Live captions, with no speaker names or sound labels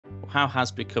How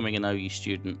has becoming an OU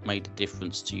student made a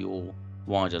difference to your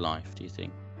wider life, do you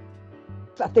think?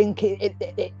 I think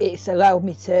it's allowed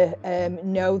me to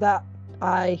know that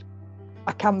I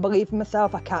can believe in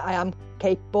myself. I am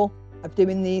capable of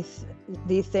doing these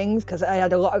things, because I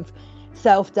had a lot of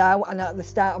self-doubt, and at the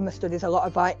start of my studies a lot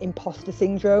of like imposter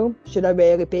syndrome. Should I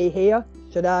really be here?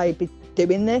 Should I be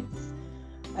doing this?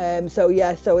 So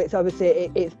it's obviously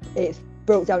it's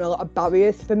broke down a lot of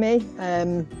barriers for me.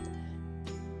 And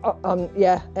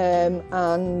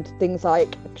things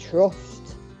like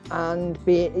trust and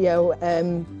being,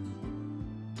 and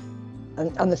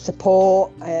the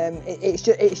support.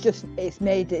 It's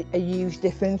made a huge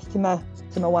difference to my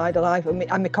wider life, and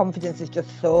my confidence has just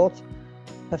soared,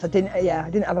 because I didn't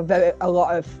have a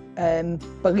lot of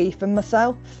belief in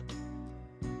myself,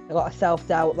 a lot of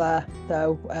self-doubt there.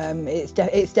 So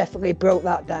it's definitely broke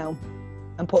that down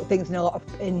and put things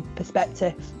in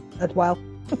perspective as well.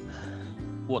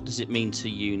 What does it mean to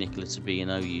you, Nichola, to be an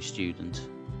OU student?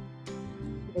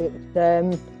 It's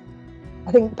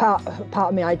I think part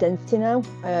of my identity now,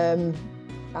 and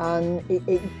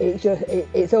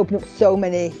it's opened up so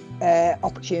many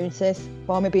opportunities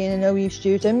for me being an OU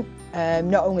student.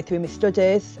 Not only through my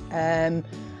studies,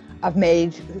 I've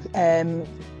made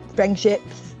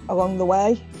friendships along the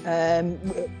way,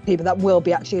 people that will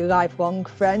be actually lifelong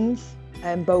friends,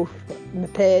 both my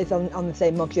peers on the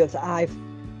same modules that I've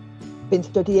been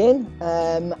studying,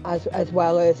 as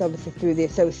well as obviously through the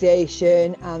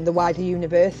association and the wider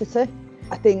university.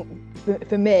 I think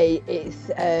for me,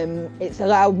 it's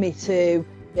allowed me to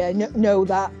know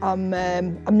that I'm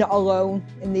not alone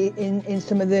in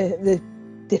some of the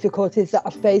difficulties that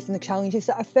I've faced and the challenges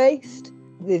that I've faced.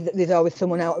 There's always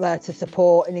someone out there to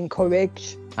support and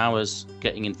encourage. How has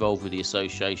getting involved with the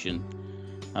association,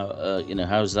 how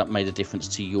has that made a difference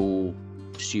to your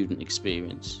student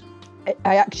experience?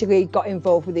 I actually got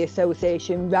involved with the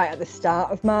association right at the start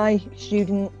of my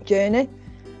student journey.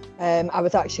 I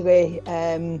was actually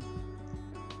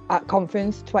at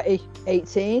conference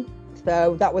 2018,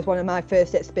 so that was one of my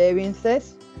first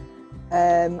experiences,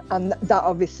 and that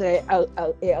obviously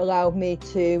it allowed me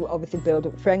to obviously build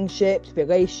up friendships,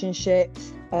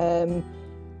 relationships.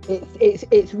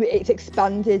 It's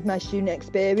expanded my student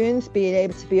experience, being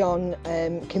able to be on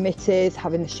committees,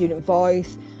 having the student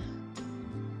voice.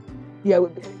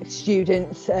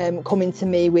 Students coming to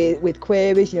me with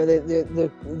queries.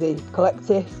 The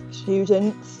collective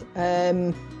students.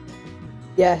 It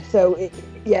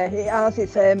has.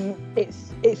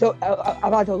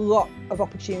 I've had a lot of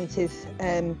opportunities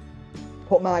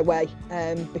put my way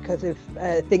because of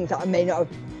things that I may not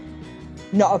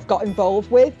have got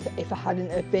involved with if I hadn't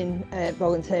have been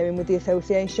volunteering with the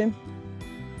association.